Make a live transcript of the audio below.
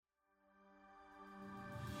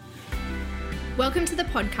Welcome to the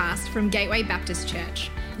podcast from Gateway Baptist Church.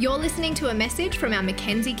 You're listening to a message from our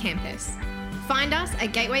Mackenzie campus. Find us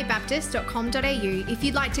at gatewaybaptist.com.au if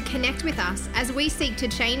you'd like to connect with us as we seek to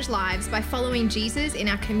change lives by following Jesus in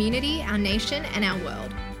our community, our nation, and our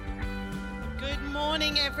world. Good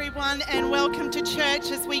morning, everyone, and welcome to church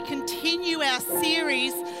as we continue our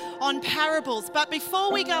series on parables. But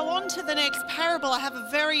before we go on to the next parable, I have a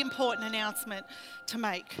very important announcement to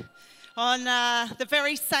make. On the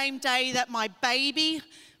very same day that my baby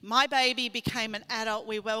became an adult,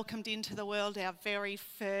 we welcomed into the world our very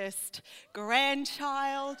first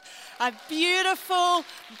grandchild, a beautiful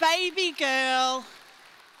baby girl.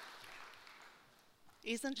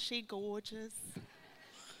 Isn't she gorgeous?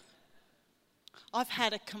 I've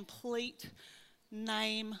had a complete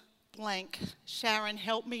name blank. Sharon,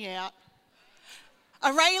 help me out.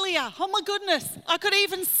 Aurelia, oh my goodness, I could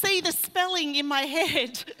even see the spelling in my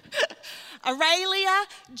head. Aurelia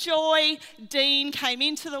Joy Dean came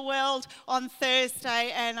into the world on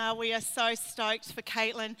Thursday, and we are so stoked for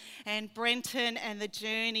Caitlin and Brenton and the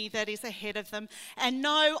journey that is ahead of them. And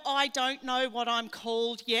no, I don't know what I'm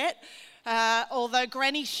called yet. Although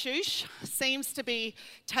Granny Shoosh seems to be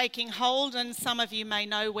taking hold, and some of you may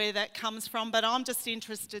know where that comes from, but I'm just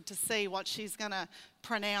interested to see what she's going to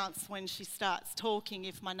pronounce when she starts talking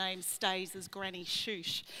if my name stays as Granny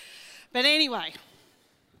Shoosh. But anyway,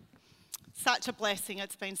 such a blessing.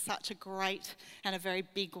 It's been such a great and a very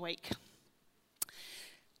big week.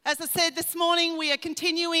 As I said this morning, we are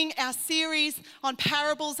continuing our series on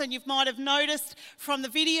parables, and you might have noticed from the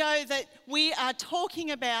video that we are talking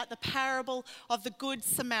about the parable of the Good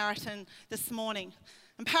Samaritan this morning.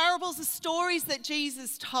 And parables are stories that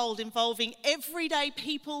Jesus told involving everyday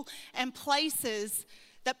people and places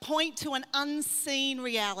that point to an unseen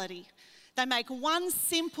reality. They make one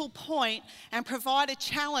simple point and provide a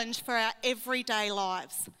challenge for our everyday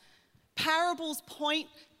lives. Parables point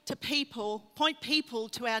people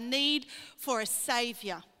to our need for a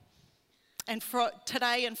saviour, and for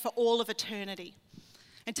today and for all of eternity.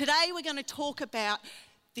 And today we're going to talk about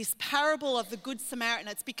this parable of the Good Samaritan.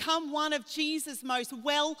 It's become one of Jesus' most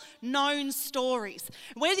well-known stories.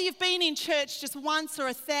 Whether you've been in church just once or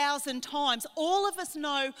 1,000 times, all of us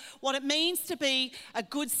know what it means to be a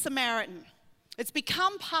Good Samaritan. It's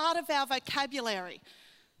become part of our vocabulary.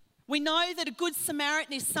 We know that a Good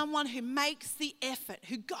Samaritan is someone who makes the effort,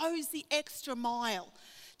 who goes the extra mile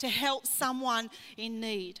to help someone in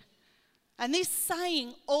need. And this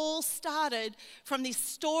saying all started from this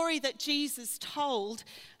story that Jesus told,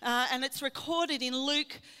 and it's recorded in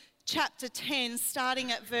Luke chapter 10, starting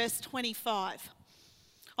at verse 25.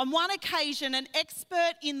 On one occasion, an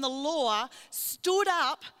expert in the law stood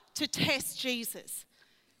up to test Jesus.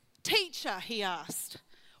 "Teacher," he asked,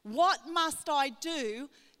 "what must I do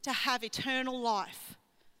to have eternal life?"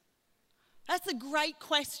 That's a great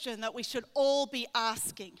question that we should all be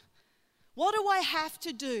asking. What do I have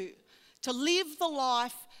to do to live the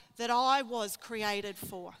life that I was created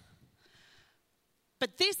for?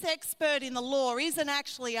 But this expert in the law isn't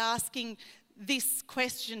actually asking this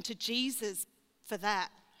question to Jesus for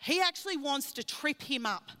that. He actually wants to trip him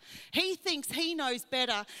up. He thinks he knows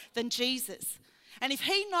better than Jesus. And if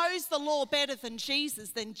he knows the law better than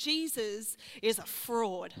Jesus, then Jesus is a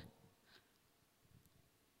fraud.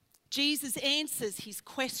 Jesus answers his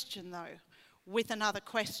question, though, with another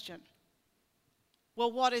question.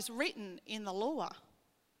 Well, what is written in the law?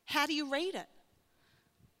 How do you read it?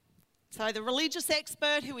 So the religious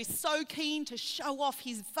expert, who is so keen to show off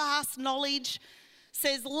his vast knowledge,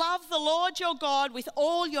 says, "Love the Lord your God with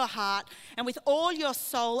all your heart and with all your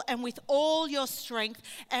soul and with all your strength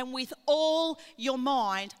and with all your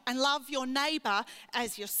mind, and love your neighbour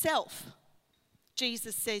as yourself."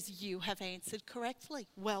 Jesus says, "You have answered correctly.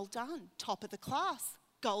 Well done. Top of the class.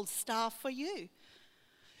 Gold star for you."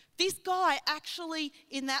 This guy actually,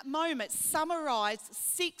 in that moment, summarised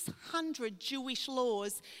 600 Jewish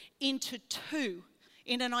laws into two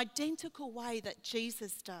in an identical way that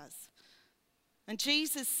Jesus does. And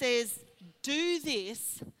Jesus says, "Do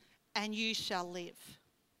this and you shall live."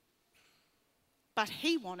 But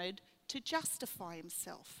he wanted to justify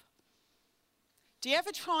himself. Do you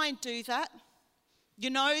ever try and do that? You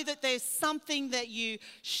know that there's something that you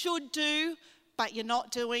should do, but you're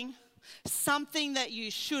not doing. Something that you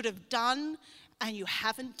should have done and you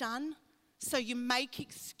haven't done. So you make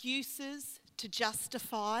excuses to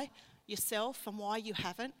justify yourself and why you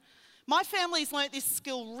haven't. My family's learnt this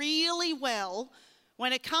skill really well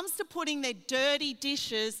when it comes to putting their dirty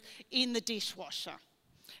dishes in the dishwasher.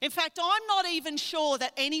 In fact, I'm not even sure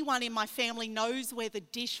that anyone in my family knows where the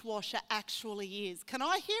dishwasher actually is. Can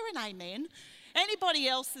I hear an amen? Anybody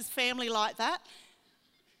else's family like that?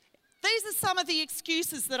 These are some of the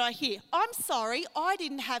excuses that I hear. I'm sorry, I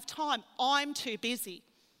didn't have time. I'm too busy.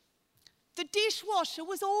 The dishwasher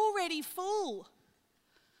was already full.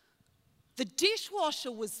 The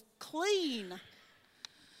dishwasher was clean.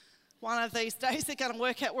 One of these days they're going to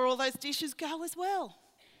work out where all those dishes go as well.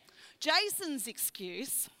 Jason's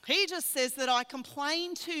excuse, he just says that I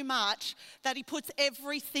complain too much, that he puts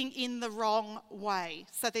everything in the wrong way.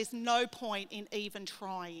 So there's no point in even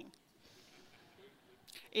trying.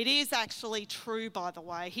 It is actually true, by the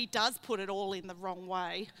way. He does put it all in the wrong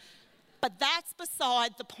way. But that's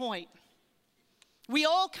beside the point. We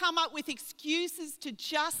all come up with excuses to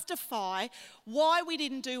justify why we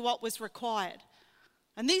didn't do what was required.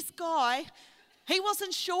 And this guy, he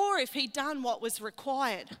wasn't sure if he'd done what was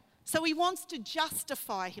required. So he wants to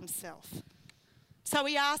justify himself. So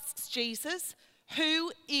he asks Jesus,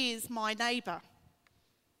 who is my neighbour?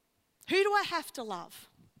 Who do I have to love?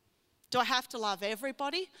 Do I have to love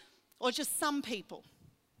everybody or just some people?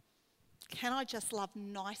 Can I just love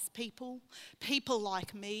nice people? People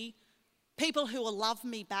like me? People who will love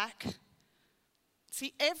me back?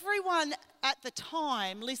 See, everyone at the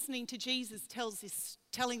time listening to Jesus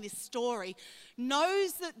telling this story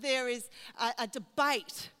knows that there is a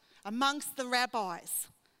debate amongst the rabbis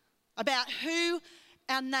about who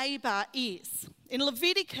our neighbour is. In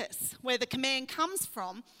Leviticus, where the command comes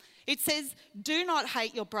from, it says, do not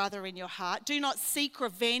hate your brother in your heart. Do not seek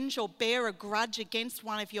revenge or bear a grudge against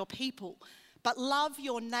one of your people, but love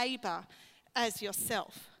your neighbour as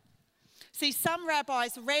yourself. See, some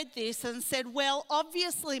rabbis read this and said, well,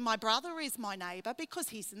 obviously my brother is my neighbour because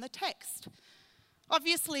he's in the text.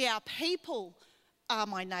 Obviously our people are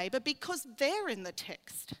my neighbour because they're in the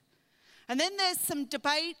text. And then there's some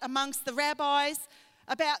debate amongst the rabbis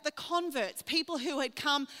about the converts, people who had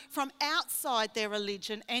come from outside their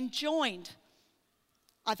religion and joined.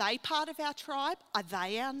 Are they part of our tribe? Are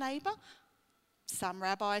they our neighbour? Some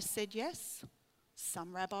rabbis said yes.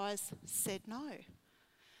 Some rabbis said no.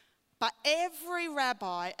 But every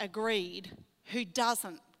rabbi agreed who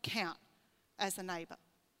doesn't count as a neighbour.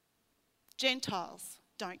 Gentiles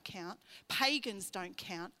don't count, pagans don't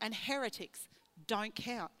count, and heretics don't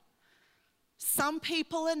count. Some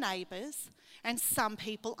people are neighbours and some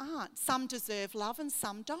people aren't. Some deserve love and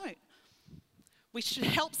some don't. We should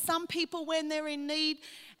help some people when they're in need,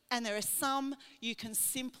 and there are some you can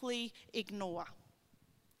simply ignore.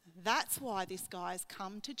 That's why this guy has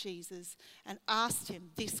come to Jesus and asked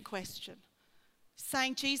him this question,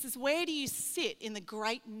 saying, Jesus, where do you sit in the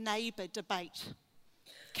great neighbour debate?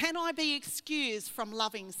 Can I be excused from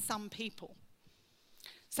loving some people?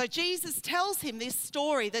 So Jesus tells him this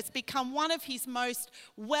story that's become one of his most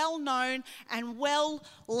well-known and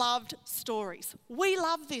well-loved stories. We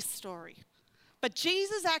love this story. But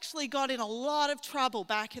Jesus actually got in a lot of trouble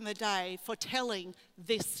back in the day for telling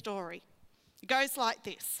this story. It goes like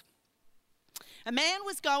this. A man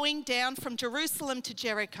was going down from Jerusalem to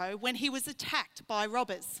Jericho when he was attacked by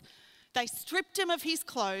robbers. They stripped him of his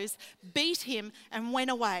clothes, beat him, and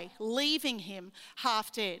went away, leaving him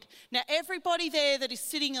half dead. Now, everybody there that is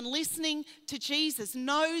sitting and listening to Jesus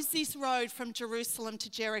knows this road from Jerusalem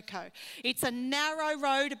to Jericho. It's a narrow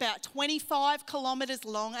road, about 25 kilometres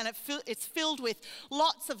long, and it's filled with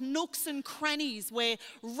lots of nooks and crannies where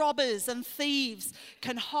robbers and thieves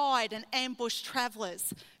can hide and ambush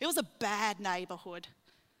travellers. It was a bad neighbourhood.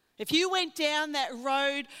 If you went down that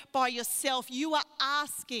road by yourself, you were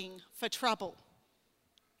asking for trouble.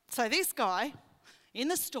 So this guy, in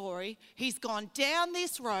the story, he's gone down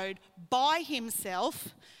this road by himself,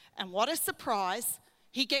 and what a surprise,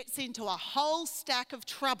 he gets into a whole stack of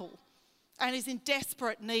trouble and is in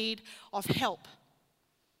desperate need of help.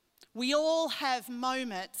 We all have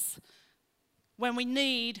moments when we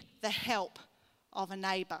need the help of a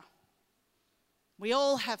neighbour. We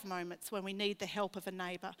all have moments when we need the help of a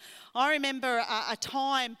neighbour. I remember a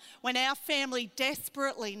time when our family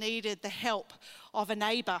desperately needed the help of a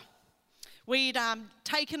neighbour. We'd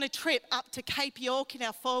taken a trip up to Cape York in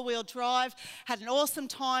our four-wheel drive, had an awesome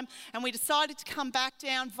time, and we decided to come back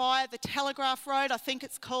down via the Telegraph Road, I think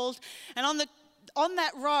it's called. And on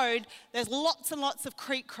that road, there's lots and lots of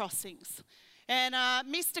creek crossings. And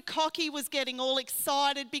Mr. Cocky was getting all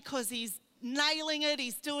excited because he's nailing it.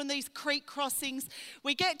 He's doing these creek crossings.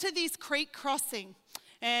 We get to this creek crossing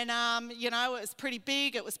and, it was pretty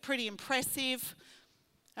big. It was pretty impressive.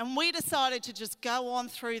 And we decided to just go on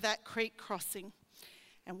through that creek crossing.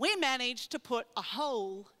 And we managed to put a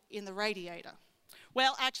hole in the radiator.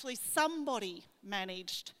 Well, actually, somebody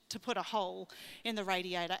managed to put a hole in the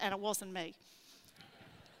radiator, and it wasn't me.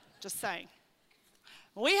 Just saying.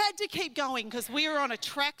 We had to keep going because we were on a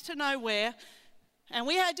track to nowhere. And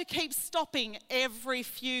we had to keep stopping every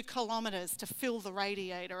few kilometres to fill the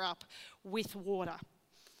radiator up with water.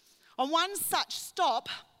 On one such stop,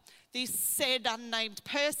 this said unnamed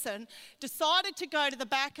person decided to go to the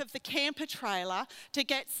back of the camper trailer to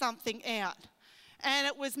get something out. And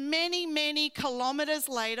it was many, many kilometres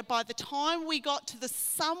later, by the time we got to the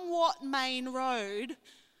somewhat main road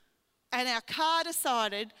and our car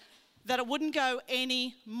decided that it wouldn't go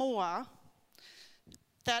any more,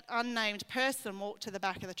 that unnamed person walked to the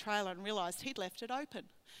back of the trailer and realised he'd left it open.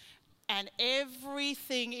 And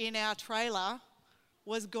everything in our trailer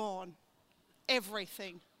was gone.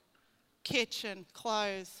 Everything. Kitchen,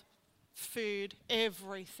 clothes, food,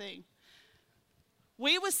 everything.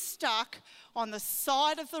 We were stuck on the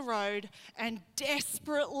side of the road and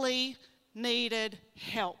desperately needed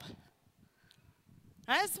help.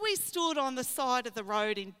 As we stood on the side of the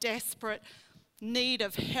road in desperate need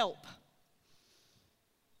of help,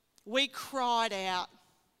 we cried out.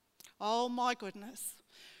 Oh my goodness.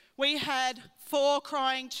 We had 4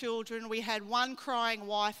 crying children, we had 1 crying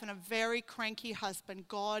wife and a very cranky husband.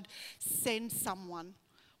 God, send someone.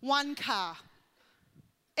 1 car.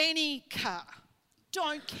 Any car.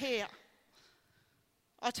 Don't care.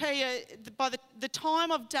 I tell you, by the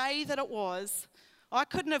time of day that it was, I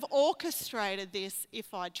couldn't have orchestrated this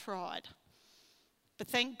if I tried. But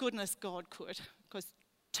thank goodness God could, because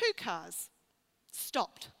 2 cars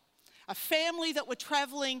stopped. A family that were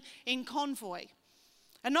travelling in convoy.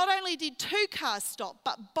 And not only did 2 cars stop,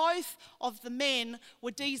 but both of the men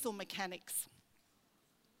were diesel mechanics.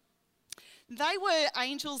 They were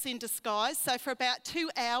angels in disguise, so for about 2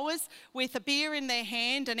 hours with a beer in their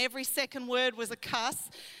hand and every second word was a cuss,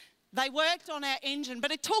 they worked on our engine.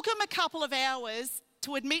 But it took them a couple of hours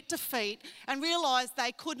to admit defeat and realise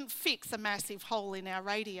they couldn't fix a massive hole in our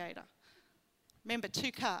radiator. Remember,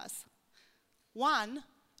 2 cars. One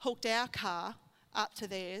hooked our car up to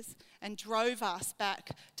theirs and drove us back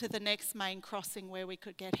to the next main crossing where we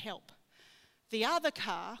could get help. The other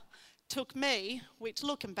car took me, which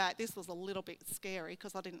looking back, this was a little bit scary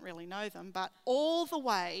because I didn't really know them, but all the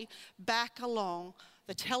way back along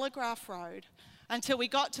the Telegraph Road until we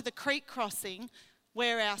got to the creek crossing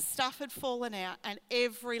where our stuff had fallen out and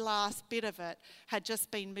every last bit of it had just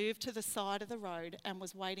been moved to the side of the road and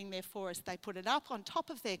was waiting there for us. They put it up on top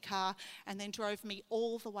of their car and then drove me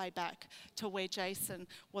all the way back to where Jason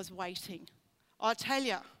was waiting. I tell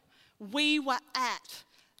you, we were at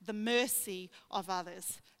the mercy of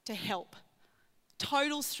others to help.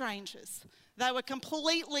 Total strangers. They were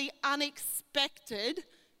completely unexpected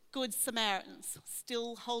good Samaritans,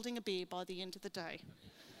 still holding a beer by the end of the day.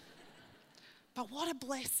 But what a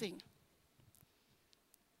blessing.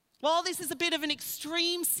 While this is a bit of an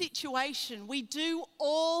extreme situation, we do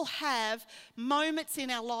all have moments in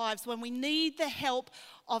our lives when we need the help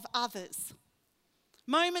of others.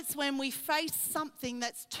 Moments when we face something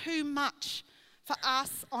that's too much for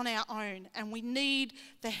us on our own and we need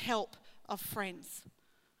the help of friends.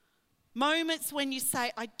 Moments when you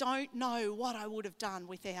say, I don't know what I would have done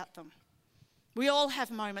without them. We all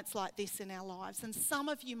have moments like this in our lives, and some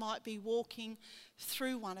of you might be walking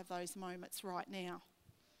through one of those moments right now.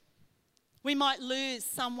 We might lose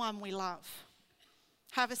someone we love,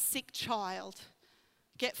 have a sick child,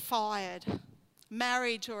 get fired,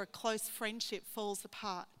 marriage or a close friendship falls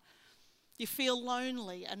apart. You feel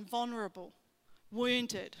lonely and vulnerable,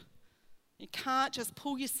 wounded. You can't just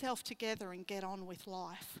pull yourself together and get on with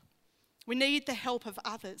life. We need the help of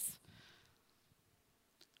others.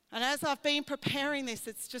 And as I've been preparing this,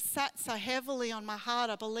 it's just sat so heavily on my heart.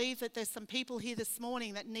 I believe that there's some people here this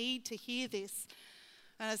morning that need to hear this.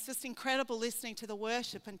 And it's just incredible listening to the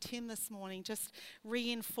worship and Tim this morning just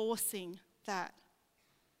reinforcing that.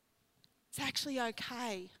 It's actually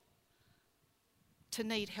okay to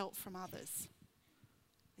need help from others.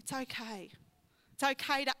 It's okay. It's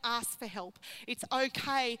okay to ask for help. It's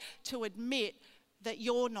okay to admit that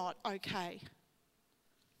you're not okay.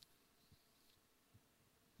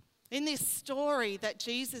 In this story that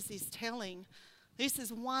Jesus is telling, this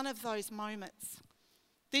is one of those moments.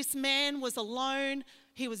 This man was alone,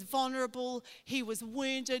 he was vulnerable, he was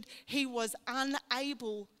wounded, he was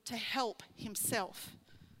unable to help himself.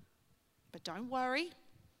 But don't worry,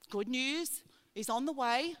 good news is on the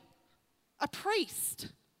way. A priest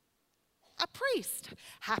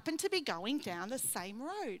happened to be going down the same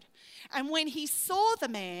road. And when he saw the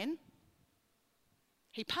man,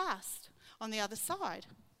 he passed on the other side.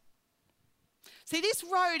 See, this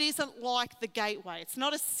road isn't like the Gateway. It's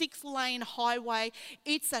not a 6-lane highway.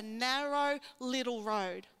 It's a narrow little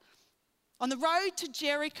road. On the road to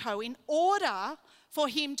Jericho, in order for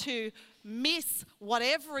him to miss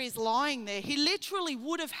whatever is lying there, he literally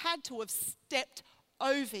would have had to have stepped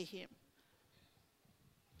over him.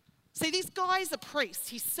 See, this guy is a priest.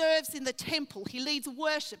 He serves in the temple. He leads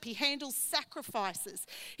worship. He handles sacrifices.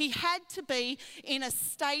 He had to be in a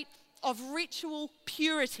state of ritual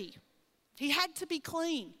purity. He had to be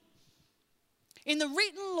clean. In the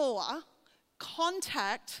written law,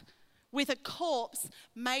 contact with a corpse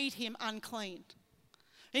made him unclean.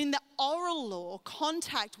 In the oral law,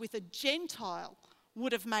 contact with a Gentile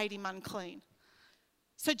would have made him unclean.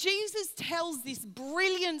 So Jesus tells this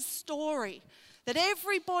brilliant story that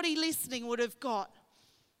everybody listening would have got,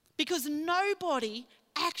 because nobody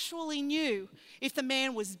actually knew if the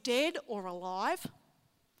man was dead or alive.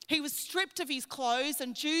 He was stripped of his clothes,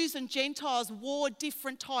 and Jews and Gentiles wore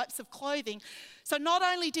different types of clothing. So not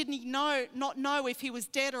only didn't he not know if he was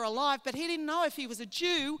dead or alive, but he didn't know if he was a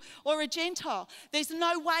Jew or a Gentile. There's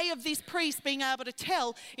no way of this priest being able to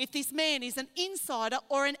tell if this man is an insider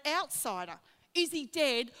or an outsider. Is he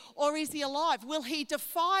dead or is he alive? Will he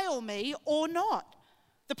defile me or not?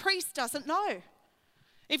 The priest doesn't know.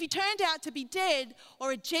 If he turned out to be dead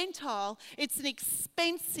or a Gentile, it's an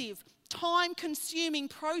expensive, time-consuming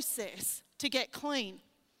process to get clean.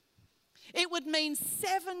 It would mean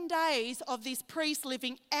 7 days of this priest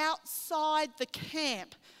living outside the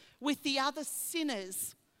camp with the other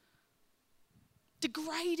sinners.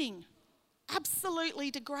 Degrading, absolutely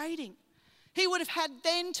degrading. He would have had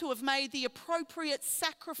then to have made the appropriate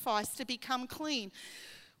sacrifice to become clean,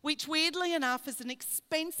 which weirdly enough is an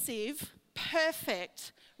expensive,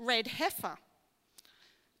 perfect red heifer.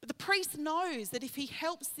 But the priest knows that if he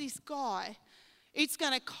helps this guy, it's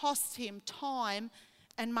going to cost him time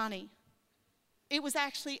and money. It was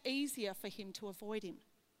actually easier for him to avoid him.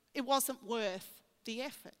 It wasn't worth the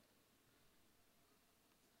effort.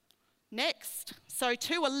 Next, so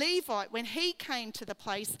too a Levite, when he came to the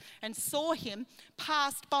place and saw him,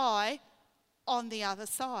 passed by on the other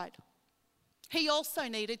side. He also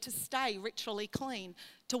needed to stay ritually clean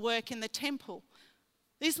to work in the temple.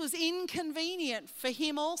 This was inconvenient for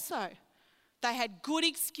him also. They had good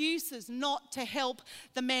excuses not to help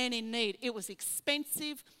the man in need. It was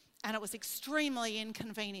expensive and it was extremely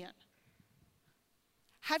inconvenient.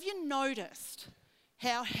 Have you noticed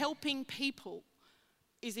how helping people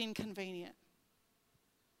is inconvenient?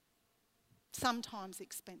 Sometimes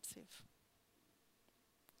expensive.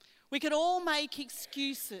 We could all make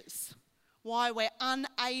excuses why we're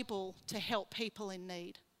unable to help people in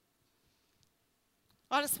need.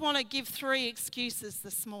 I just want to give 3 excuses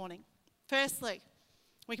this morning. Firstly,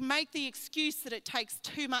 we can make the excuse that it takes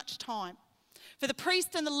too much time. For the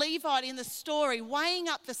priest and the Levite in the story, weighing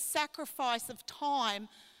up the sacrifice of time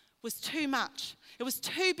was too much. It was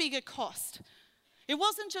too big a cost. It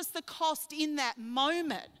wasn't just the cost in that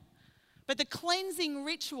moment, but the cleansing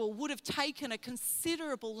ritual would have taken a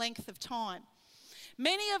considerable length of time.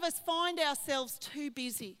 Many of us find ourselves too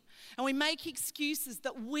busy and we make excuses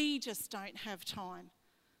that we just don't have time.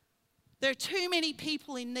 There are too many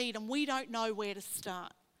people in need and we don't know where to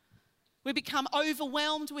start. We become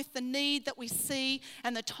overwhelmed with the need that we see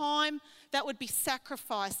and the time that would be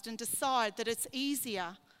sacrificed and decide that it's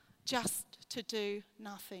easier just to do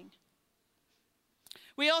nothing.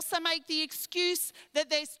 We also make the excuse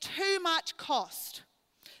that there's too much cost.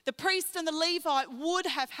 The priest and the Levite would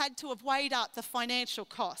have had to have weighed up the financial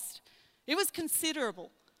cost. It was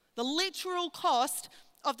considerable. The literal cost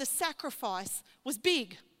of the sacrifice was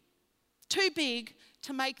big, too big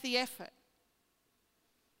to make the effort.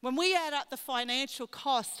 When we add up the financial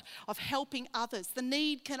cost of helping others, the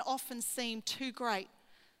need can often seem too great.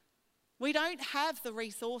 We don't have the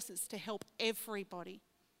resources to help everybody,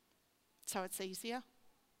 so it's easier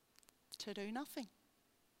to do nothing.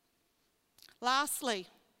 Lastly,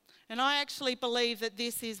 and I actually believe that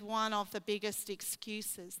this is one of the biggest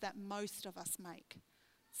excuses that most of us make.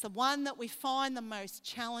 It's the one that we find the most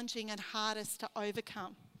challenging and hardest to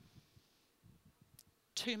overcome.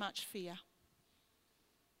 Too much fear.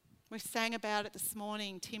 We sang about it this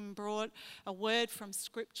morning. Tim brought a word from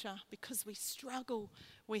Scripture because we struggle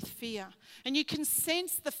with fear. And you can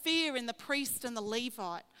sense the fear in the priest and the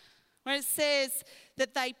Levite when it says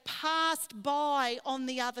that they passed by on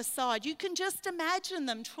the other side. You can just imagine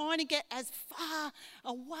them trying to get as far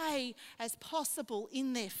away as possible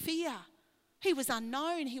in their fear. He was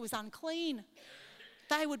unknown, he was unclean.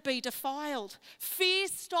 They would be defiled. Fear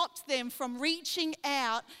stopped them from reaching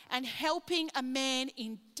out and helping a man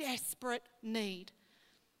in desperate need.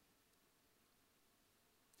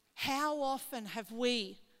 How often have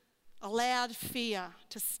we allowed fear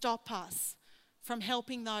to stop us from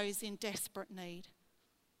helping those in desperate need?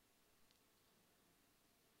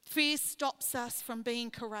 Fear stops us from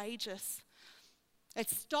being courageous. It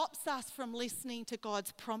stops us from listening to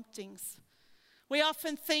God's promptings. We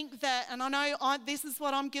often think that, and I know this is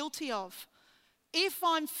what I'm guilty of, if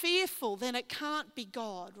I'm fearful, then it can't be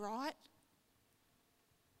God, right?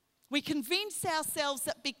 We convince ourselves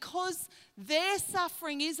that because their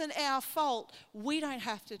suffering isn't our fault, we don't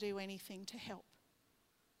have to do anything to help.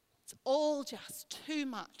 It's all just too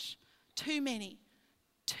much, too many,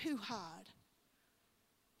 too hard.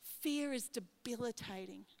 Fear is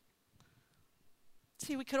debilitating.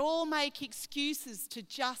 See, we could all make excuses to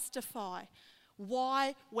justify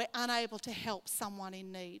why we're unable to help someone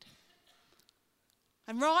in need.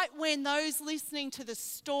 And right when those listening to the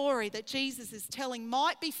story that Jesus is telling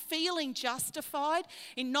might be feeling justified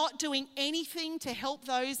in not doing anything to help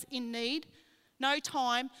those in need, no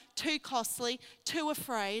time, too costly, too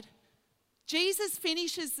afraid, Jesus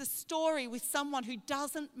finishes the story with someone who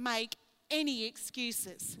doesn't make any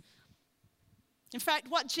excuses. In fact,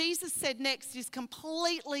 what Jesus said next is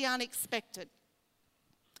completely unexpected.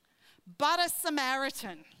 But a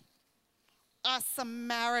Samaritan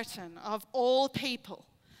of all people,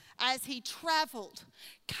 as he travelled,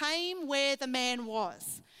 came where the man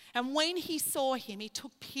was. And when he saw him, he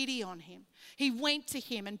took pity on him. He went to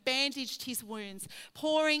him and bandaged his wounds,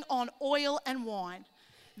 pouring on oil and wine.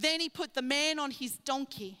 Then he put the man on his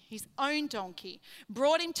donkey, his own donkey,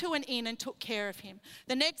 brought him to an inn and took care of him.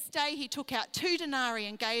 The next day he took out 2 denarii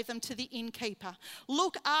and gave them to the innkeeper.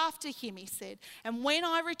 Look after him, he said, and when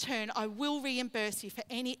I return, I will reimburse you for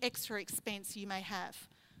any extra expense you may have.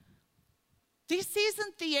 This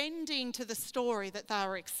isn't the ending to the story that they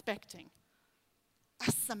were expecting. A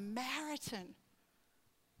Samaritan.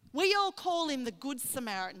 We all call him the Good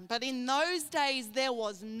Samaritan, but in those days there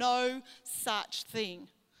was no such thing.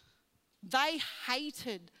 They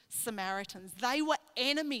hated Samaritans. They were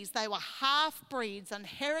enemies. They were half-breeds and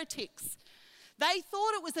heretics. They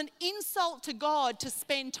thought it was an insult to God to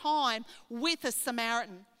spend time with a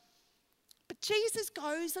Samaritan. But Jesus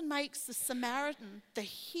goes and makes the Samaritan the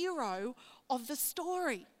hero of the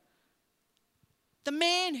story. The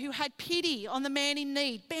man who had pity on the man in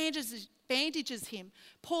need bandages him,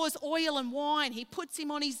 pours oil and wine. He puts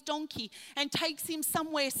him on his donkey and takes him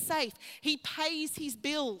somewhere safe. He pays his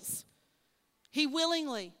bills. He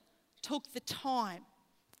willingly took the time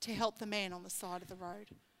to help the man on the side of the road.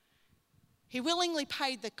 He willingly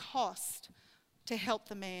paid the cost to help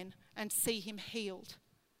the man and see him healed.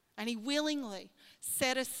 And he willingly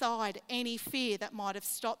set aside any fear that might have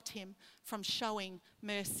stopped him from showing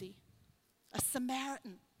mercy. A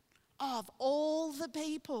Samaritan, of all the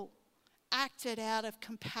people, acted out of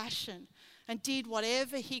compassion and did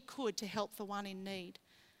whatever he could to help the one in need.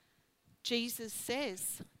 Jesus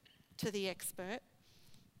says to the expert,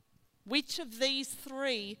 which of these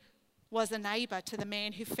 3 was a neighbour to the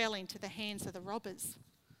man who fell into the hands of the robbers?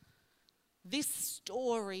 This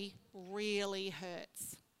story really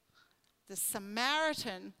hurts. The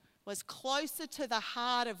Samaritan was closer to the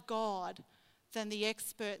heart of God than the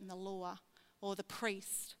expert in the law or the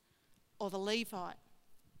priest or the Levite.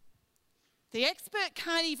 The expert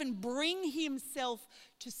can't even bring himself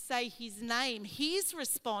to say his name. His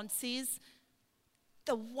response is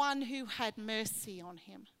the one who had mercy on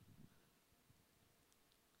him.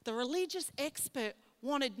 The religious expert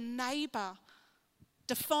wanted neighbour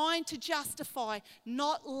defined to justify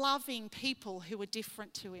not loving people who were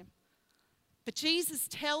different to him. But Jesus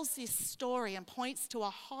tells this story and points to a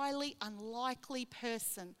highly unlikely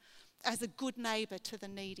person as a good neighbour to the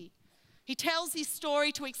needy. He tells this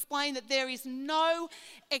story to explain that there is no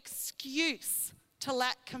excuse to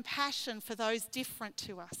lack compassion for those different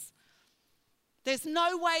to us. There's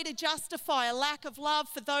no way to justify a lack of love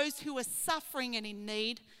for those who are suffering and in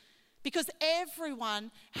need, because everyone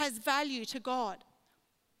has value to God.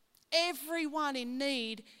 Everyone in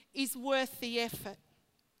need is worth the effort.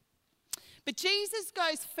 But Jesus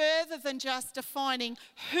goes further than just defining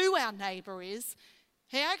who our neighbour is.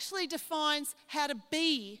 He actually defines how to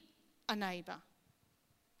be a neighbour.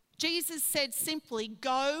 Jesus said simply,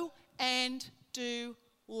 go and do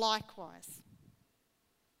likewise.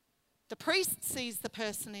 The priest sees the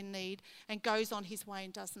person in need and goes on his way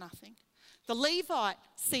and does nothing. The Levite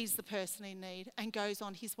sees the person in need and goes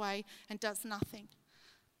on his way and does nothing.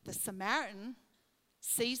 The Samaritan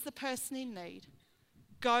sees the person in need,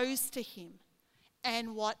 goes to him,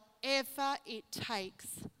 and whatever it takes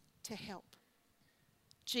to help.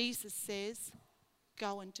 Jesus says,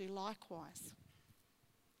 go and do likewise.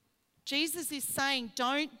 Jesus is saying,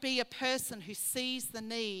 don't be a person who sees the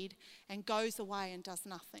need and goes away and does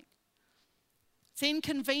nothing. It's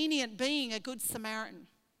inconvenient being a good Samaritan.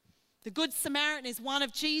 The Good Samaritan is one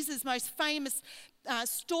of Jesus' most famous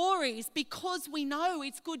stories because we know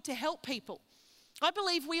it's good to help people. I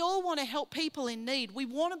believe we all want to help people in need. We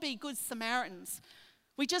want to be good Samaritans.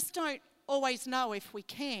 We just don't always know if we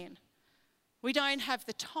can. We don't have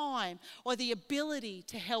the time or the ability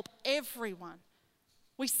to help everyone.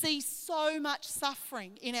 We see so much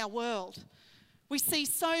suffering in our world. We see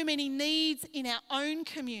so many needs in our own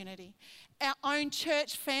community, our own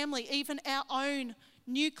church family, even our own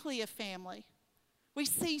nuclear family. We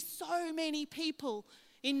see so many people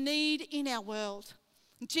in need in our world.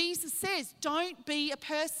 Jesus says, don't be a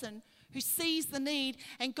person who sees the need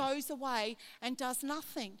and goes away and does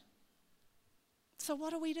nothing. So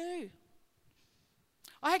what do?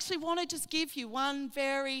 I actually want to just give you one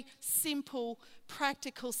very simple,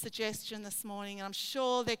 practical suggestion this morning, and I'm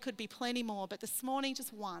sure there could be plenty more, but this morning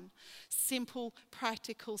just one simple,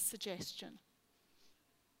 practical suggestion.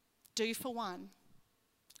 Do for one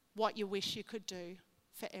what you wish you could do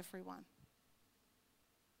for everyone.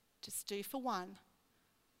 Just do for one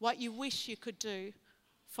what you wish you could do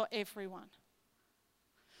for everyone.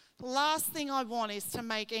 The last thing I want is to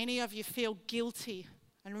make any of you feel guilty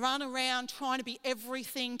and run around trying to be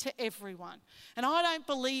everything to everyone. And I don't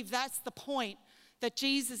believe that's the point that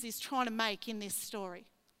Jesus is trying to make in this story.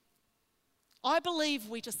 I believe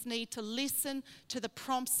we just need to listen to the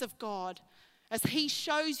prompts of God as He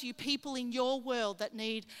shows you people in your world that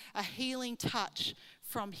need a healing touch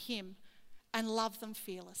from Him, and love them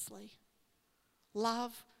fearlessly.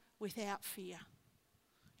 Love without fear.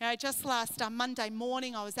 You know, just last Monday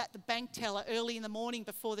morning, I was at the bank teller early in the morning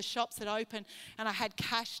before the shops had opened, and I had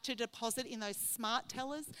cash to deposit in those smart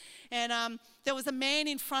tellers. And there was a man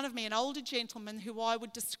in front of me, an older gentleman who I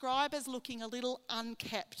would describe as looking a little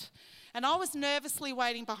unkept. And I was nervously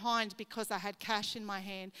waiting behind because I had cash in my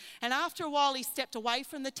hand. And after a while, he stepped away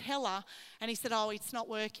from the teller and he said, "Oh, it's not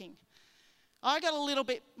working." I got a little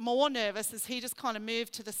bit more nervous as he just kind of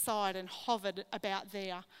moved to the side and hovered about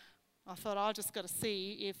there. I thought, I've just got to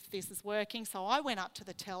see if this is working. So I went up to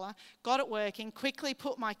the teller, got it working, quickly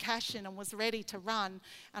put my cash in and was ready to run.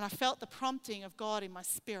 And I felt the prompting of God in my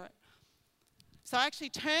spirit. So I actually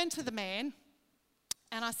turned to the man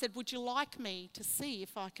and I said, "Would you like me to see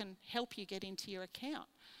if I can help you get into your account?"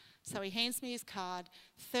 So he hands me his card,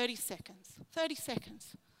 30 seconds. 30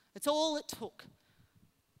 seconds. It's all it took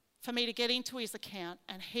for me to get into his account,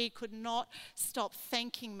 and he could not stop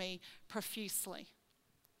thanking me profusely.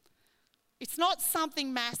 It's not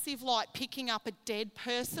something massive like picking up a dead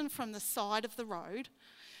person from the side of the road,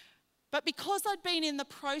 but because I'd been in the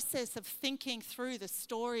process of thinking through the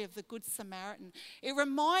story of the Good Samaritan, it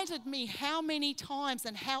reminded me how many times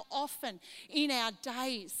and how often in our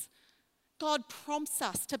days God prompts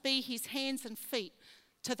us to be His hands and feet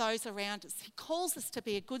to those around us. He calls us to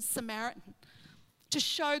be a Good Samaritan, to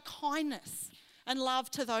show kindness and love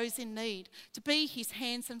to those in need, to be His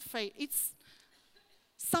hands and feet.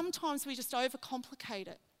 Sometimes we just overcomplicate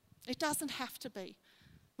it. It doesn't have to be.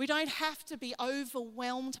 We don't have to be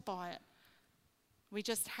overwhelmed by it. We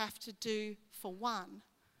just have to do for one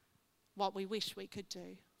what we wish we could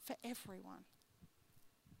do for everyone.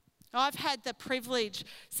 I've had the privilege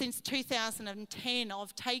since 2010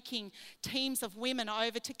 of taking teams of women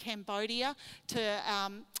over to Cambodia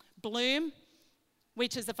to Bloom,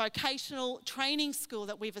 which is a vocational training school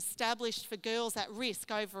that we've established for girls at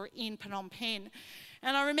risk over in Phnom Penh.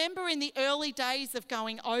 And I remember in the early days of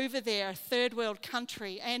going over there, a third world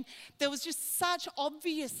country, and there was just such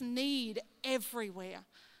obvious need everywhere.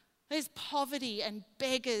 There's poverty and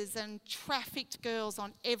beggars and trafficked girls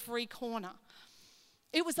on every corner.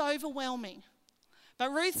 It was overwhelming. But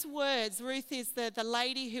Ruth's words, Ruth is the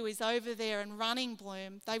lady who is over there and running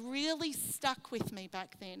Bloom, they really stuck with me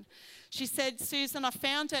back then. She said, "Susan, I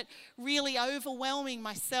found it really overwhelming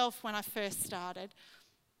myself when I first started.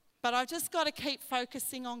 But I've just got to keep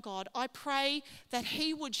focusing on God. I pray that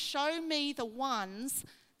He would show me the ones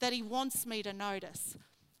that He wants me to notice.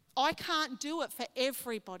 I can't do it for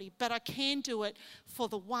everybody, but I can do it for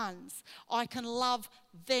the ones. I can love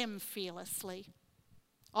them fearlessly.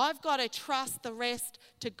 I've got to trust the rest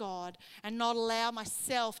to God and not allow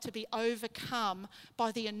myself to be overcome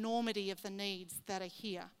by the enormity of the needs that are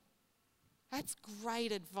here." That's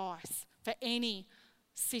great advice for any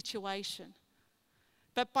situation.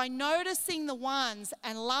 But by noticing the ones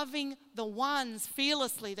and loving the ones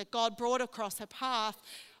fearlessly that God brought across her path,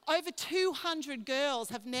 over 200 girls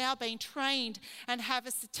have now been trained and have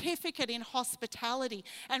a certificate in hospitality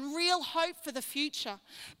and real hope for the future.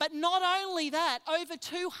 But not only that, over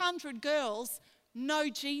 200 girls know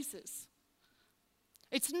Jesus.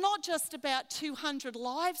 It's not just about 200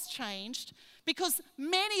 lives changed, because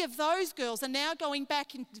many of those girls are now going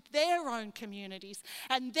back into their own communities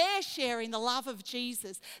and they're sharing the love of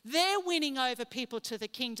Jesus. They're winning over people to the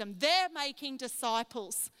kingdom. They're making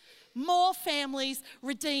disciples. More families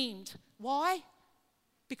redeemed. Why?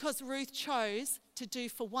 Because Ruth chose to do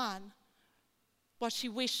for one what she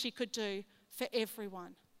wished she could do for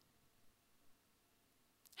everyone.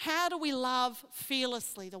 How do we love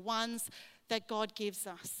fearlessly the ones that God gives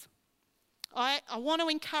us? I want to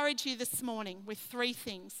encourage you this morning with 3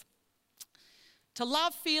 things. To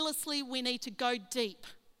love fearlessly, we need to go deep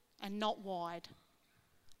and not wide.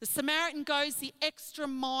 The Samaritan goes the extra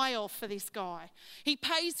mile for this guy. He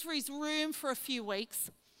pays for his room for a few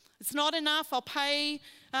weeks. It's not enough. I'll pay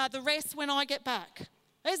the rest when I get back.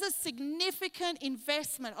 There's a significant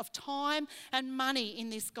investment of time and money in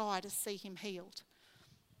this guy to see him healed.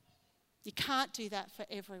 You can't do that for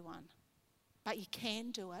everyone, but you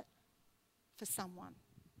can do it for someone.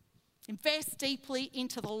 Invest deeply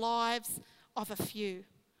into the lives of a few,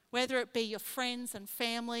 whether it be your friends and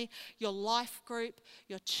family, your life group,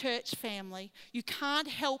 your church family. You can't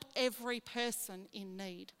help every person in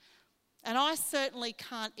need. And I certainly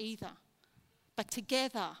can't either, but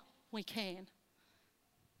together we can.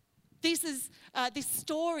 This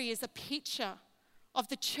story is a picture of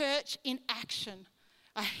the church in action,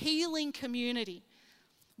 a healing community.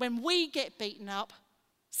 When we get beaten up,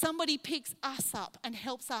 somebody picks us up and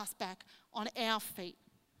helps us back on our feet.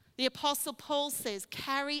 The Apostle Paul says,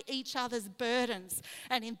 carry each other's burdens,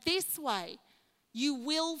 and in this way, you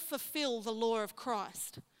will fulfill the law of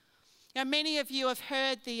Christ. Now, many of you have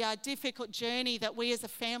heard the difficult journey that we as a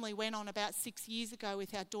family went on about 6 years ago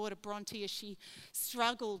with our daughter Bronte as she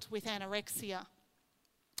struggled with anorexia.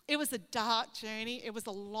 It was a dark journey. It was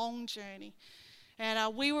a long journey.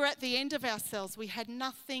 And we were at the end of ourselves. We had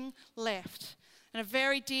nothing left. And a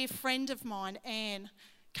very dear friend of mine, Anne,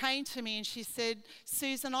 came to me and she said,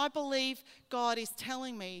 Susan, I believe God is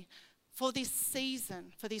telling me for this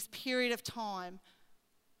season, for this period of time,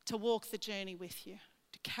 to walk the journey with you,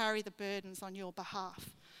 to carry the burdens on your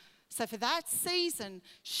behalf. So for that season,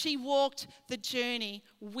 she walked the journey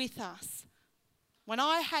with us. When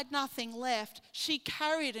I had nothing left, she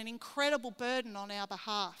carried an incredible burden on our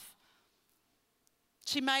behalf.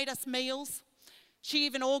 She made us meals. She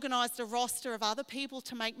even organised a roster of other people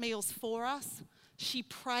to make meals for us. She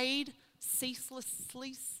prayed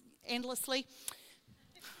ceaselessly, endlessly.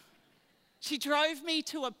 She drove me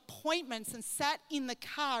to appointments and sat in the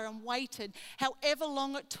car and waited however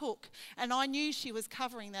long it took. And I knew she was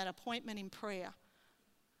covering that appointment in prayer.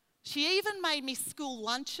 She even made me school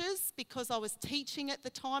lunches because I was teaching at the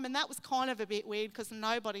time. And that was kind of a bit weird because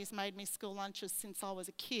nobody's made me school lunches since I was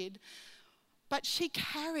a kid. But she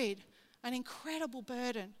carried an incredible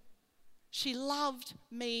burden. She loved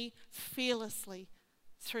me fearlessly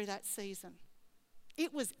through that season.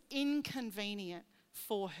 It was inconvenient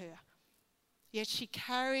for her. Yet she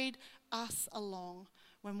carried us along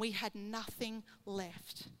when we had nothing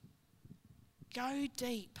left. Go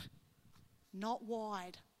deep, not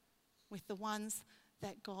wide, with the ones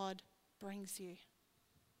that God brings you.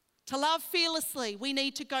 To love fearlessly, we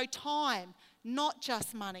need to go time, not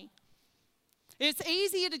just money. It's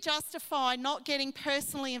easier to justify not getting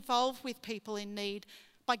personally involved with people in need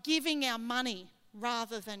by giving our money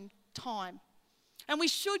rather than time. And we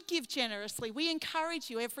should give generously. We encourage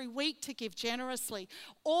you every week to give generously.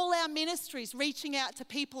 All our ministries reaching out to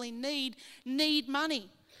people in need money.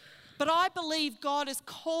 But I believe God has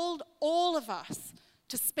called all of us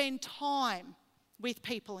to spend time with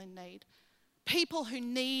people in need, people who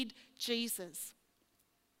need Jesus.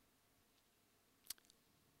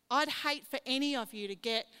 I'd hate for any of you to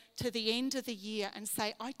get to the end of the year and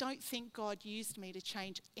say, I don't think God used me to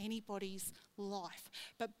change anybody's life.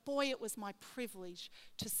 But boy, it was my privilege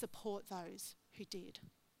to support those who did.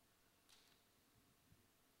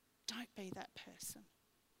 Don't be that person.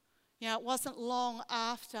 You know, it wasn't long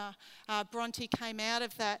after Bronte came out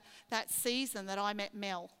of that season that I met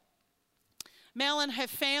Mel. Mel and her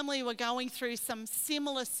family were going through some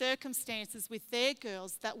similar circumstances with their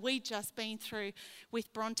girls that we'd just been through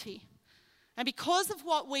with Bronte. And because of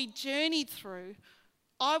what we journeyed through,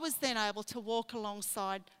 I was then able to walk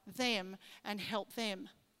alongside them and help them.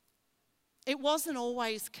 It wasn't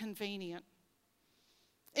always convenient.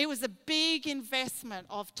 It was a big investment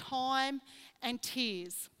of time and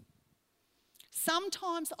tears.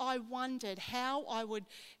 Sometimes I wondered how I would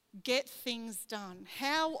get things done,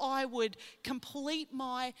 how I would complete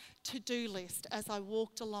my to-do list as I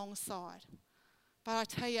walked alongside. But I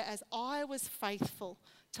tell you, as I was faithful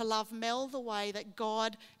to love Mel the way that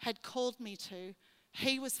God had called me to,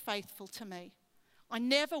 he was faithful to me. I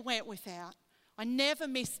never went without. I never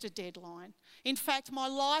missed a deadline. In fact, my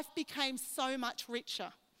life became so much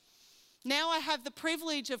richer. Now I have the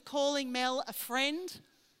privilege of calling Mel a friend.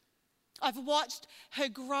 I've watched her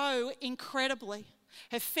grow incredibly.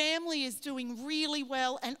 Her family is doing really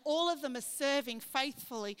well, and all of them are serving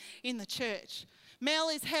faithfully in the church. Mel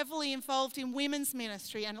is heavily involved in women's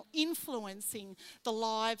ministry and influencing the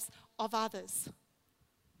lives of others.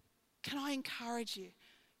 Can I encourage you?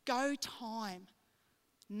 Go time,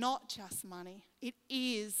 not just money. It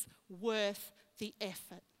is worth the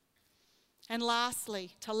effort. And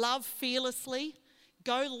lastly, to love fearlessly,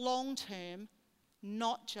 go long term,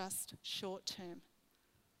 not just short term.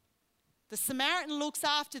 The Samaritan looks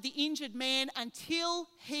after the injured man until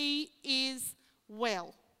he is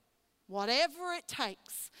well. Whatever it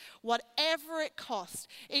takes, whatever it costs.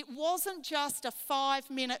 It wasn't just a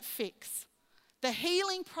 5-minute fix. The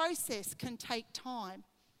healing process can take time.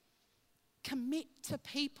 Commit to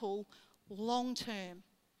people long term.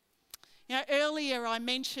 You know, earlier I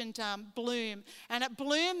mentioned Bloom, and at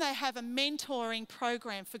Bloom they have a mentoring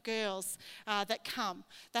program for girls that come.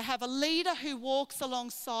 They have a leader who walks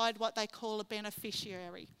alongside what they call a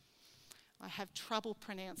beneficiary. I have trouble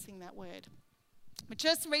pronouncing that word. But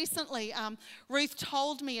just recently, Ruth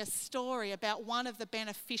told me a story about one of the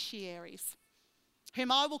beneficiaries, whom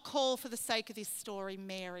I will call for the sake of this story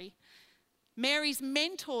Mary. Mary's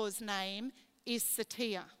mentor's name is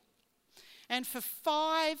Satya. And for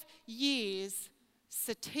 5 years,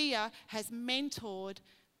 Satya has mentored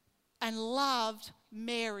and loved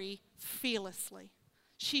Mary fearlessly.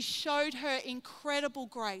 She showed her incredible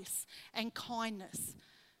grace and kindness.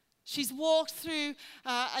 She's walked through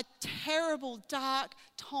a terrible, dark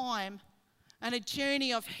time and a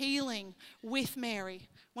journey of healing with Mary.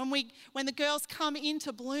 When the girls come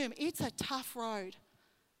into Bloom, it's a tough road.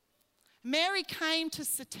 Mary came to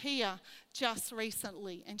Satya just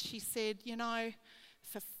recently and she said, you know,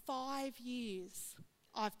 for 5 years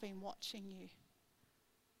I've been watching you.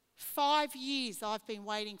 5 years I've been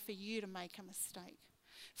waiting for you to make a mistake.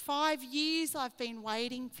 5 years I've been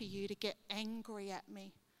waiting for you to get angry at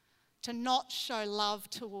me, to not show love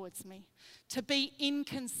towards me, to be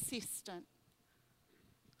inconsistent.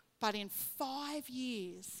 But in 5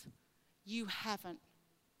 years, you haven't.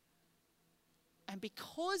 And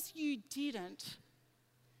because you didn't,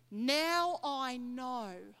 now I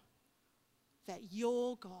know that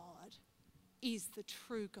your God is the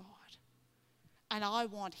true God. And I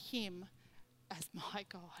want him as my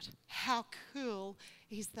God. How cool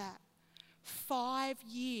is that? 5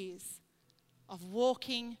 years of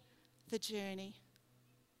walking the journey.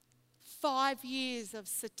 5 years of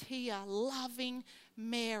Satya loving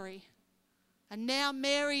Mary. And now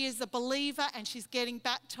Mary is a believer and she's getting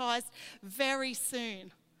baptized very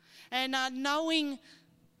soon. And knowing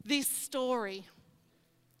this story,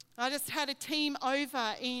 I just had a team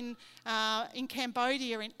over in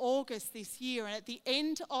Cambodia in August this year. And at the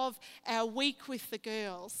end of our week with the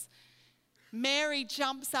girls, Mary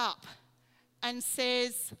jumps up and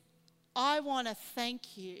says, I want to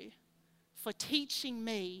thank you for teaching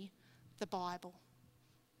me the Bible.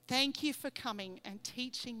 Thank you for coming and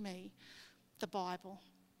teaching me the Bible.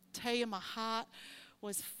 Tell you, my heart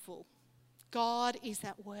was full. God is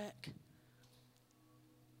at work.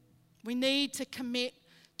 We need to commit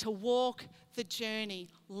to walk the journey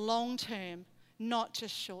long term, not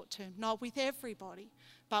just short term, not with everybody,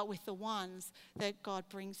 but with the ones that God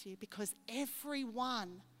brings you, because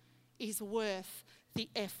everyone is worth the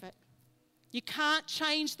effort. You can't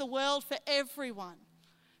change the world for everyone,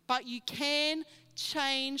 but you can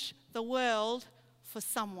change the world for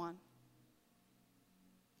someone.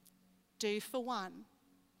 Do for one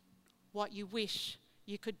what you wish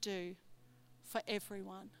you could do for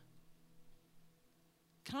everyone.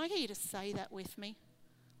 Can I get you to say that with me?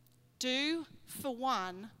 Do for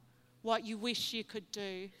one what you wish you could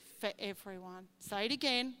do for everyone. Say it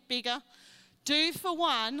again, bigger. Do for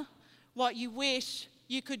one what you wish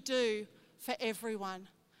you could do for everyone.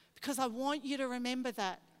 Because I want you to remember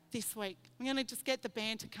that this week. I'm going to just get the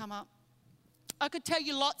band to come up. I could tell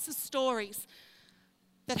you lots of stories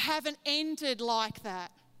that haven't ended like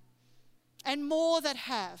that, and more that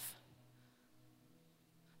have.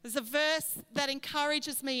 There's a verse that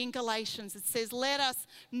encourages me in Galatians. It says, let us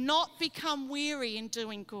not become weary in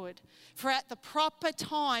doing good, for at the proper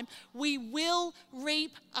time we will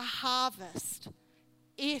reap a harvest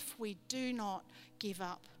if we do not give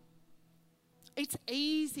up. It's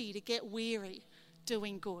easy to get weary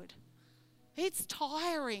doing good. It's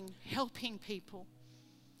tiring helping people.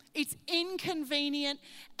 It's inconvenient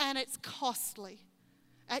and it's costly.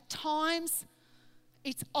 At times,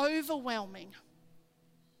 it's overwhelming.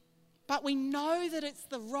 but we know that it's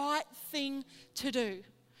the right thing to do.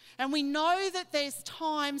 And we know that there's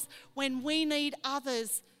times when we need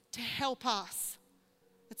others to help us.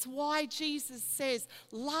 It's why Jesus says,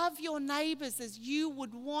 love your neighbours as you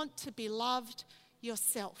would want to be loved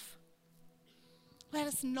yourself. Let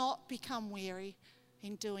us not become weary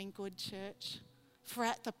in doing good, church, for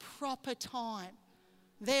at the proper time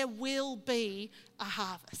there will be a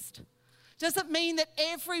harvest. Does it mean that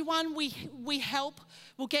everyone we help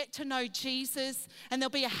will get to know Jesus and there'll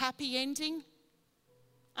be a happy ending?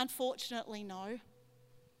 Unfortunately, no.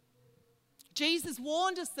 Jesus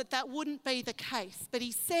warned us that that wouldn't be the case, but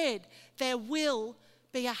he said there will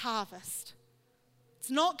be a harvest. It's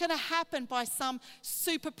not going to happen by some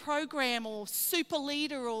super program or super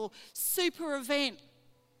leader or super event.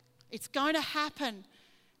 It's going to happen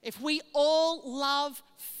if we all love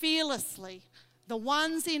fearlessly the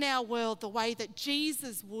ones in our world the way that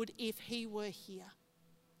Jesus would if he were here.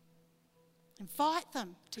 Invite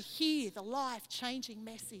them to hear the life-changing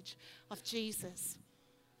message of Jesus.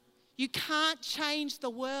 You can't change the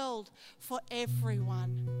world for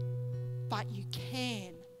everyone, but you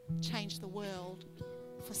can change the world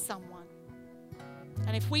for someone.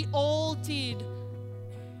 And if we all did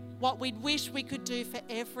what we'd wish we could do for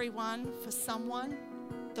everyone, for someone,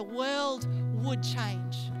 the world would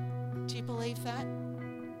change. Do you believe that?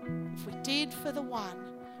 If we did for the one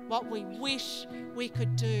what we wish we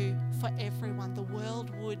could do for everyone, the world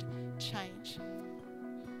would change.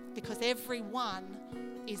 Because everyone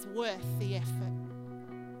is worth the effort.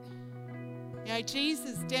 You know,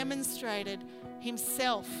 Jesus demonstrated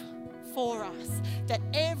himself for us, that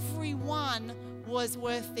everyone was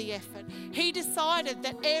worth the effort. He decided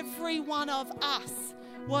that every one of us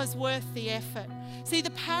was worth the effort. See,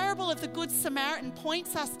 the parable of the Good Samaritan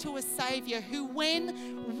points us to a Saviour who,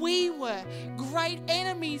 when we were great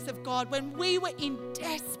enemies of God, when we were in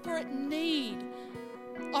desperate need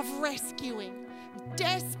of rescuing,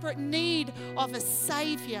 desperate need of a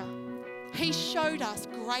Saviour, he showed us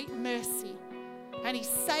great mercy. And he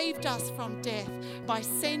saved us from death by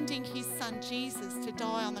sending his son Jesus to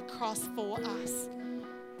die on the cross for us.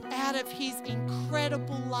 Out of his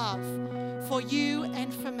incredible love for you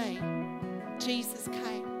and for me, Jesus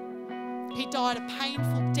came. He died a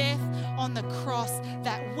painful death on the cross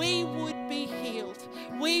that we would be healed,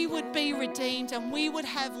 we would be redeemed, and we would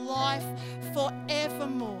have life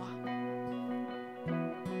forevermore.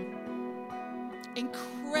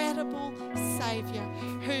 Incredible Saviour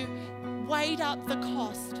who weighed up the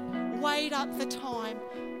cost, weighed up the time,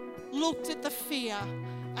 looked at the fear,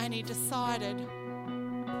 and he decided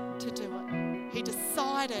to do it. He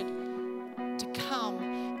decided to come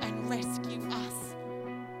and rescue us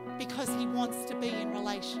because he wants to be in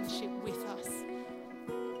relationship with us.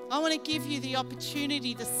 I want to give you the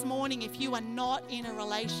opportunity this morning, if you are not in a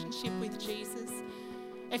relationship with Jesus,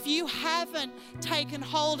 if you haven't taken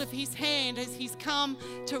hold of his hand as he's come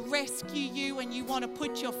to rescue you and you want to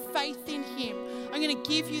put your faith in him, I'm going to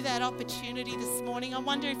give you that opportunity this morning. I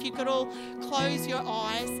wonder if you could all close your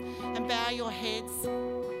eyes and bow your heads.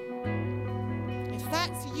 If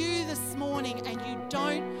that's you this morning and you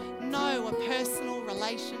don't know a personal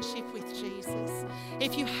relationship with Jesus,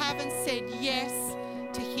 if you haven't said yes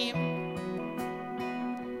to him,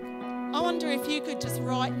 I wonder if you could just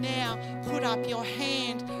right now put up your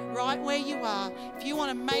hand right where you are. If you want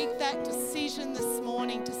to make that decision this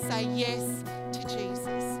morning to say yes to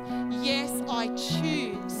Jesus. Yes, I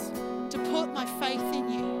choose to put my faith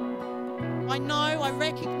in you. I know, I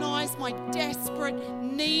recognise my desperate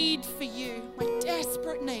need for you, my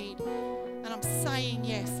desperate need. And I'm saying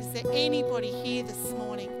yes. Is there anybody here this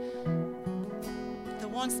morning that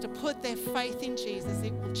wants to put their faith in Jesus?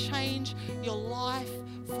 It will change your life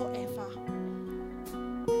forever.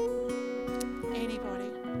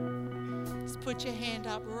 Anybody? Just put your hand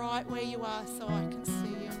up right where you are so I can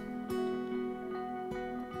see you.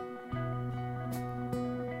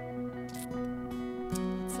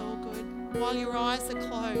 It's all good. While your eyes are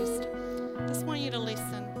closed, I just want you to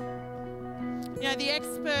listen. You know, the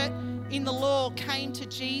expert in the law came to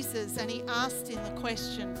Jesus and he asked him the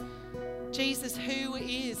question, Jesus, who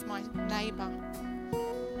is my neighbour?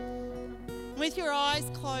 With your eyes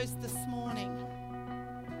closed this morning,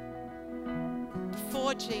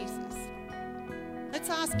 before Jesus, let's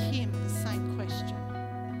ask him the same question.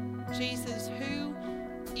 Jesus, who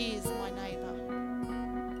is my neighbour?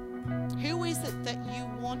 Who is it that you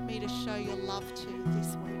want me to show your love to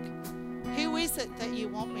this week? Who is it that you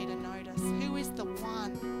want me to notice? Who is the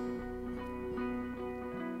one?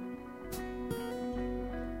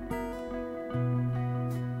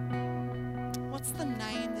 What's the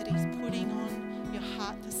name that he's putting on your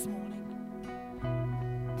heart this morning?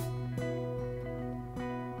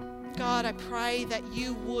 I pray that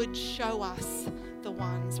you would show us the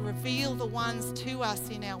ones, reveal the ones to us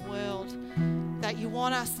in our world that you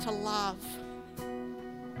want us to love,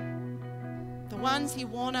 the ones you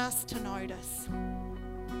want us to notice,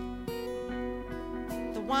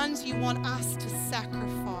 the ones you want us to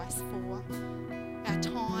sacrifice for, our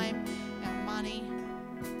time, our money,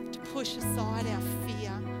 to push aside our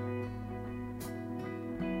fear,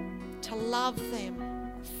 to love them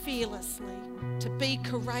fearlessly, to be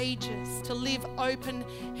courageous, to live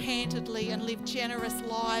open-handedly and live generous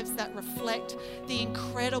lives that reflect the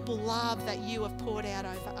incredible love that you have poured out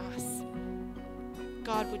over us.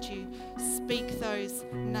 God, would you speak those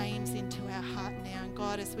names into our heart now? And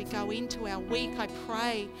God, as we go into our week, I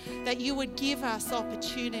pray that you would give us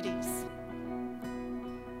opportunities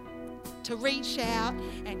to reach out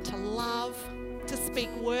and to love, to speak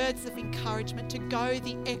words of encouragement, to go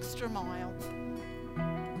the extra mile.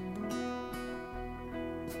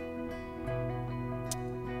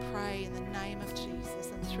 Pray in the name of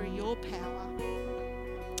Jesus and through your power.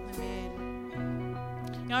 Amen.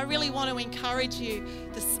 Now, I really want to encourage you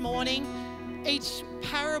this morning. Each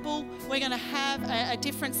parable, we're going to have a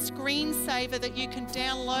different screensaver that you can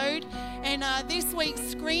download. And this week's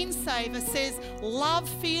screensaver says, love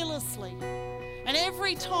fearlessly. And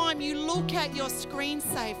every time you look at your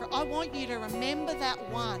screensaver, I want you to remember that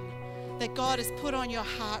one that God has put on your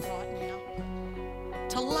heart right now.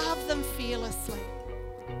 To love them fearlessly.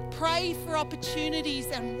 Pray for opportunities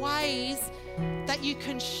and ways that you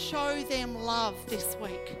can show them love this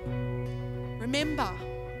week. Remember,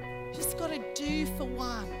 you just got to do for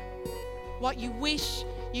one what you wish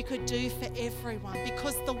you could do for everyone,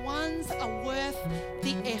 because the ones are worth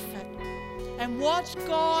the effort. And watch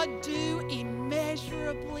God do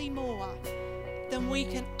immeasurably more than we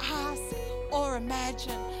can ask or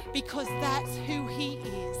imagine, because that's who He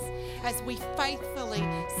is, as we faithfully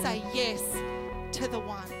say yes to the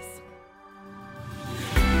ones.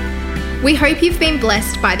 We hope you've been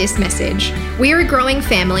blessed by this message. We are a growing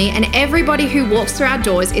family, and everybody who walks through our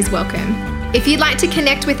doors is welcome. If you'd like to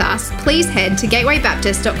connect with us, please head to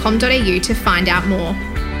gatewaybaptist.com.au to find out more.